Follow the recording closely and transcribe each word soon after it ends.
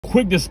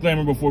Quick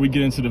disclaimer before we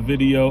get into the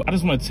video. I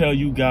just want to tell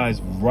you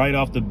guys right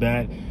off the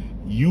bat,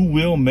 you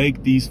will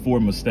make these 4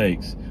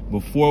 mistakes.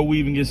 Before we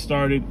even get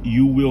started,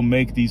 you will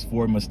make these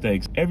 4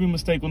 mistakes. Every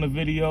mistake on the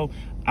video,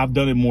 I've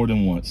done it more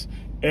than once.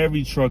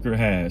 Every trucker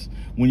has.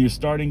 When you're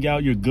starting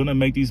out, you're gonna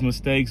make these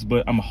mistakes,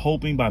 but I'm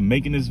hoping by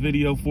making this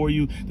video for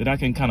you that I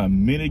can kind of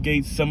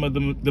mitigate some of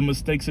the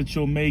mistakes that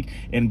you'll make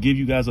and give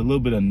you guys a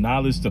little bit of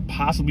knowledge to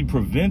possibly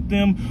prevent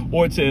them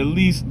or to at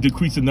least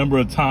decrease the number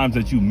of times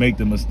that you make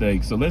the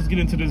mistake. So let's get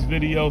into this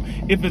video.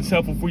 If it's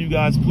helpful for you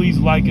guys, please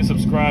like and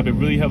subscribe. It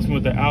really helps me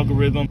with the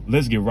algorithm.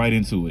 Let's get right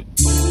into it.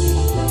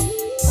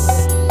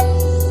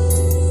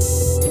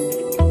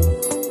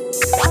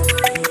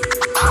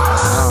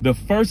 The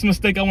first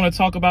mistake I want to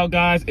talk about,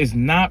 guys, is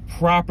not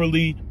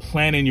properly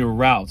planning your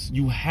routes.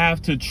 You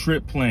have to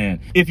trip plan.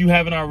 If you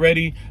haven't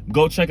already,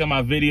 go check out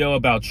my video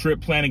about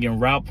trip planning and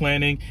route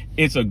planning.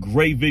 It's a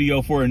great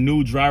video for a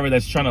new driver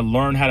that's trying to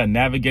learn how to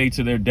navigate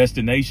to their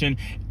destination.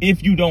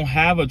 If you don't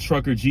have a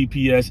trucker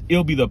GPS,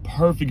 it'll be the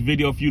perfect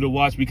video for you to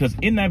watch, because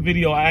in that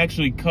video, I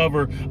actually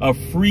cover a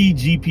free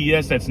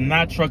GPS that's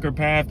not Trucker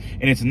Path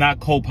and it's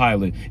not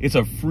Copilot. It's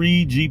a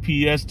free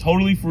GPS,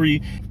 totally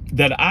free,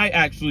 that I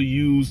actually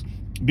use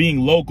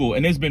being local,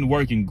 and it's been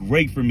working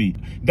great for me.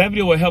 That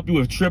video will help you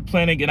with trip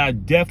planning, and I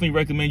definitely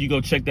recommend you go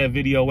check that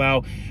video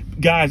out.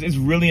 Guys, it's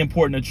really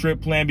important to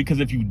trip plan, because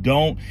if you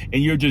don't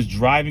and you're just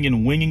driving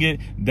and winging it,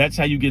 that's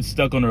how you get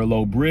stuck under a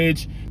low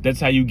bridge. That's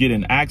how you get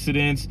in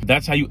accidents.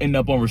 That's how you end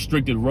up on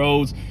restricted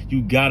roads.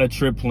 You gotta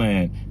trip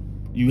plan.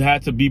 You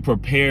have to be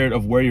prepared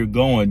of where you're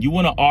going. You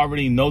want to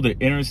already know the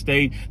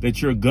interstate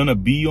that you're gonna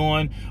be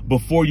on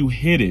before you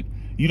hit it.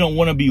 You don't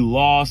want to be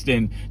lost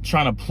and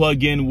trying to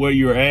plug in where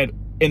you're at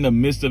in the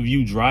midst of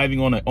you driving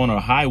on a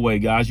highway,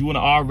 guys. You want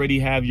to already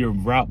have your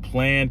route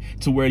planned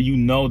to where you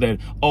know that,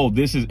 oh,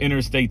 this is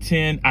Interstate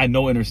 10. I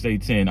know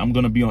Interstate 10. I'm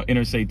going to be on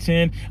Interstate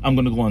 10. I'm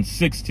going to go on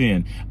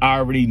 610. I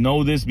already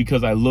know this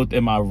because I looked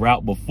at my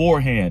route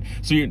beforehand.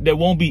 So there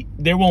won't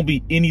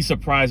be any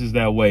surprises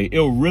that way.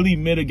 It'll really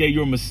mitigate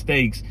your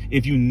mistakes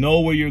if you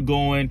know where you're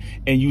going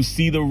and you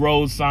see the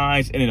road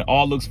signs and it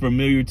all looks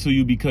familiar to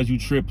you because you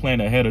trip plan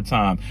ahead of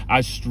time.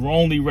 I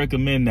strongly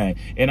recommend that.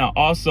 And I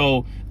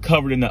also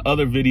covered in the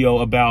other video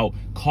about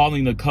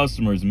calling the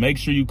customers. Make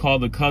sure you call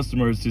the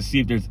customers to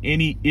see if there's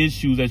any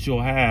issues that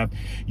you'll have.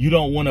 You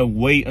don't want to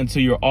wait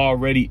until you're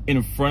already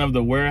in front of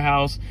the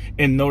warehouse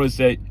and notice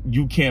that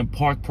you can't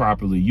park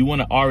properly. You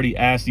want to already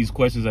ask these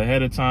questions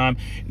ahead of time.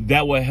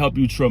 That will help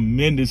you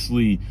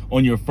tremendously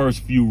on your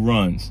first few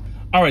runs.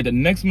 All right, the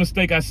next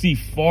mistake I see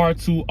far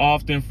too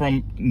often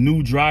from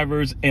new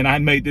drivers, and I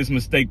made this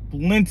mistake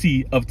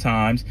plenty of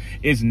times,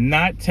 is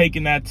not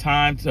taking that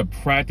time to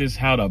practice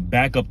how to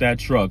back up that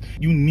truck.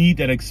 You need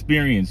that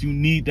experience. You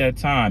need that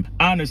time.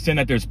 I understand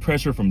that there's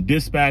pressure from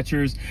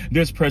dispatchers.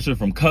 There's pressure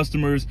from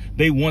customers.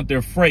 They want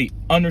their freight,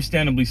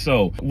 understandably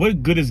so.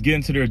 What good is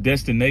getting to their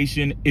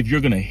destination if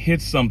you're going to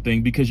hit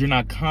something because you're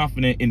not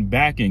confident in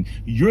backing?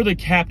 You're the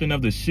captain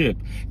of the ship.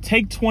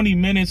 Take 20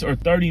 minutes or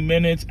 30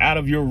 minutes out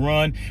of your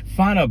run.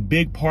 Find a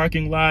big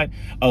parking lot,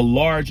 a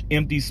large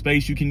empty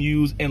space you can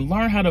use, and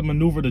learn how to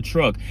maneuver the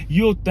truck.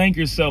 You'll thank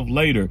yourself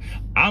later.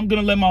 I'm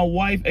gonna let my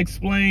wife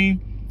explain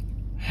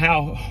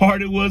how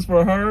hard it was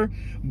for her.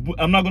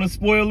 I'm not gonna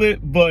spoil it,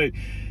 but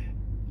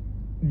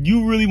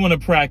you really want to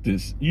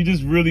practice. You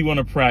just really want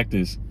to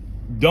practice.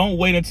 Don't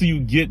wait until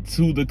you get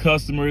to the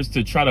customers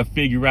to try to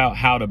figure out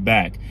how to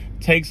back.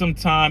 Take some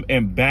time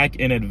and back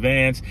in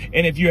advance.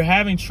 And if you're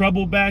having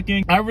trouble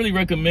backing, I really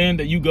recommend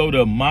that you go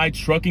to My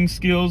Trucking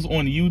Skills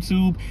on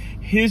YouTube.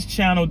 His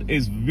channel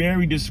is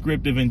very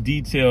descriptive and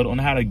detailed on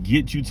how to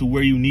get you to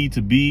where you need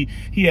to be.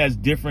 He has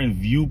different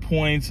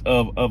viewpoints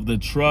of the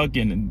truck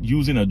and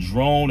using a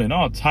drone and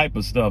all type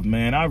of stuff,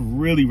 man. I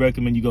really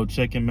recommend you go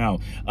check him out.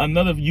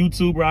 Another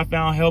YouTuber I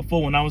found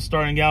helpful when I was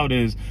starting out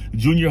is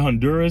Junior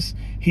Honduras.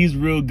 He's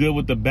real good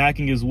with the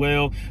backing as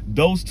well.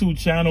 Those 2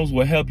 channels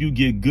will help you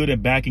get good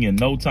at backing in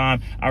no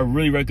time. I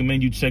really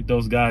recommend you check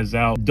those guys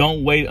out.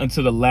 Don't wait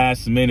until the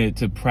last minute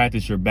to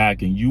practice your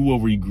backing. You will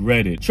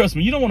regret it. Trust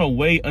me, you don't want to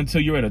wait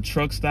until you're at a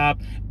truck stop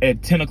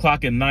at 10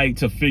 o'clock at night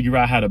to figure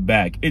out how to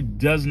back. It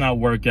does not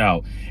work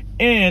out.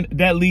 And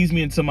that leads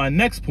me into my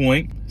next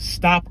point.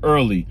 Stop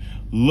early.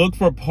 Look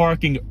for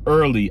parking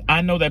early.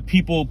 I know that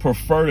people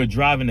prefer to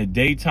drive in the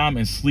daytime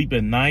and sleep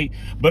at night,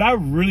 but I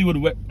would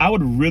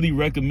really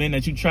recommend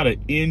that you try to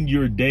end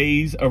your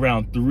days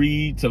around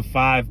 3 to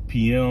 5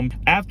 p.m.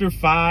 After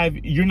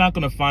 5, you're not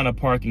going to find a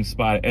parking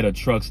spot at a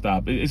truck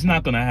stop. It's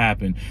not going to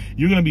happen.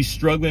 You're going to be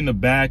struggling to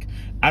back.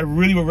 I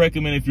really would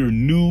recommend, if you're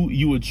new,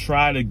 you would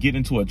try to get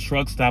into a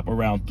truck stop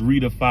around 3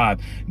 to 5.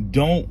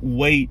 Don't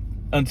wait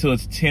until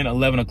it's 10,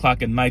 11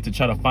 o'clock at night to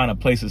try to find a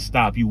place to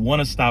stop. You want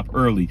to stop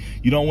early.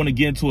 You don't want to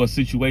get into a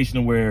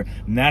situation where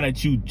now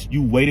that you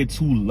waited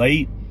too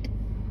late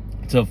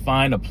to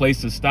find a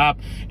place to stop,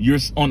 you're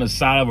on the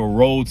side of a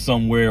road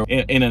somewhere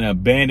in an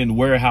abandoned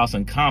warehouse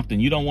in Compton.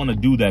 You don't want to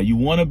do that. You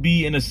want to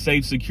be in a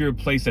safe, secure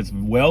place that's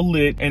well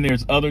lit and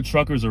there's other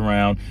truckers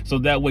around, so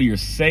that way you're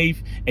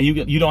safe and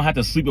you don't have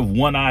to sleep with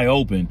one eye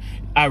open.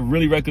 I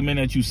really recommend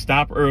that you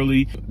stop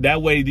early.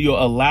 That way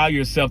you'll allow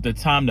yourself the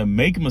time to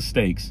make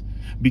mistakes,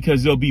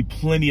 because there'll be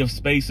plenty of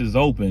spaces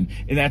open.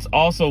 And that's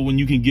also when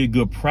you can get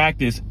good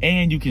practice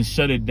and you can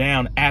shut it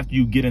down after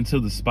you get into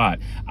the spot.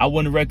 I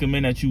wouldn't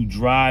recommend that you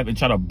drive and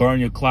try to burn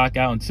your clock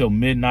out until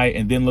midnight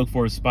and then look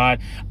for a spot.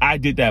 I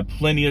did that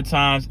plenty of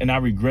times and I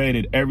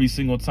regretted it every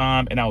single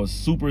time, and I was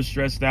super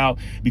stressed out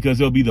because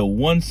there'll be the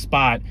one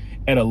spot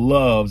at a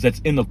Love's that's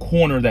in the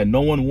corner that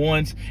no one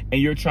wants, and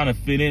you're trying to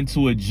fit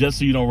into it just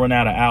so you don't run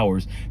out of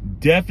hours.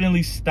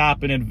 Definitely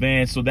stop in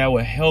advance, so that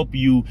will help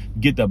you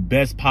get the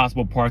best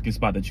possible parking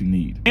spot that you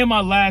need. And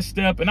my last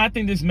step, and I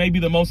think this may be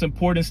the most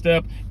important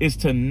step, is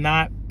to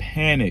not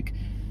panic.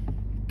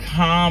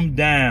 Calm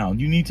down.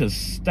 You need to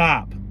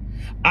stop.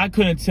 I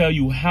couldn't tell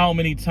you how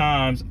many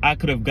times I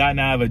could have gotten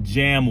out of a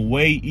jam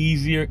way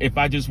easier if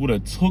I just would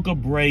have took a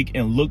break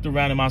and looked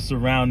around at my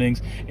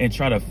surroundings and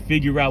try to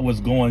figure out what's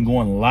going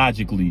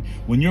logically.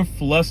 When you're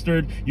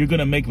flustered, you're going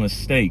to make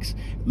mistakes.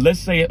 Let's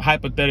say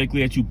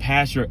hypothetically that you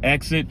pass your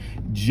exit,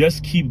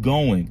 just keep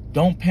going.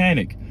 Don't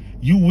panic.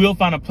 You will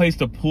find a place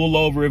to pull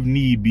over if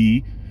need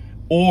be,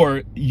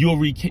 or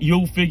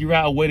you'll figure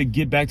out a way to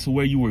get back to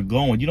where you were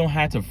going. You don't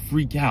have to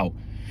freak out.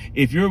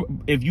 If you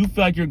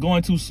feel like you're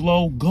going too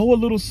slow, go a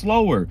little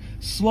slower.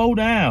 Slow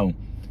down.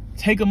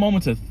 Take a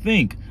moment to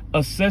think.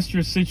 Assess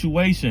your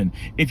situation.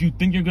 If you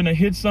think you're going to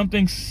hit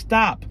something,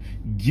 stop.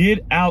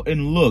 Get out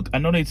and look. I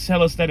know they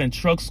tell us that in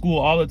truck school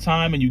all the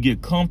time, and you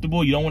get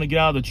comfortable. You don't want to get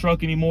out of the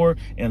truck anymore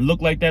and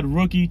look like that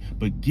rookie,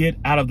 but get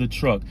out of the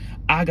truck.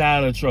 I got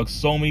out of the truck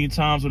so many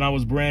times when I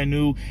was brand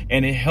new,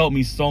 and it helped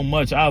me so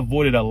much. I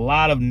avoided a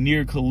lot of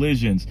near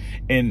collisions,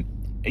 and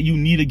you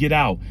need to get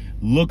out.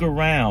 Look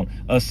around,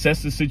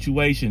 assess the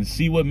situation,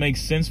 see what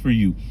makes sense for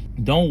you.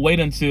 Don't wait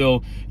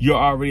until you're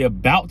already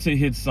about to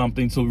hit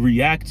something to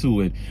react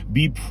to it.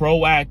 Be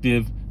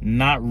proactive,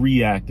 not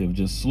reactive.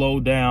 Just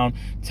slow down,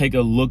 take a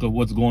look at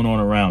what's going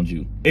on around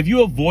you. If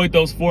you avoid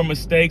those 4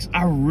 mistakes,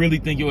 I really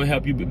think it will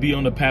help you be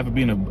on the path of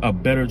being a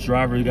better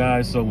driver,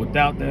 guys. So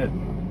without that,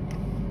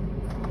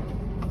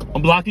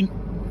 I'm blocking.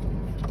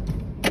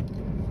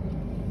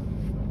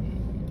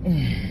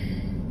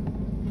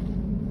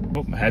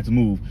 Oh, I had to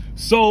move.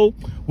 So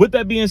with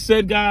that being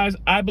said, guys,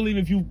 I believe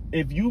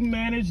if you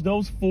manage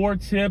those 4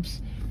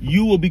 tips,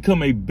 you will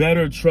become a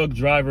better truck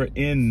driver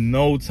in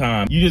no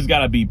time. You just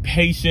gotta be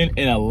patient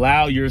and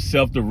allow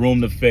yourself the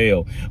room to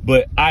fail.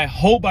 But I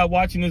hope by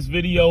watching this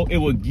video, it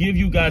will give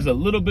you guys a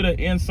little bit of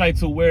insight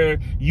to where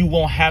you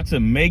won't have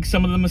to make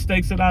some of the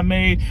mistakes that I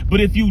made.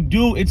 But if you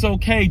do, it's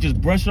okay. Just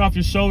brush it off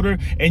your shoulder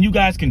and you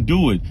guys can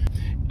do it.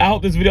 I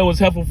hope this video was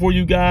helpful for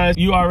you guys.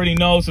 You already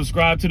know,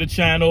 subscribe to the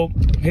channel,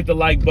 hit the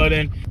like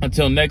button.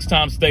 Until next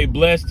time, stay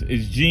blessed.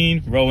 It's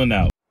Gene rolling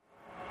out.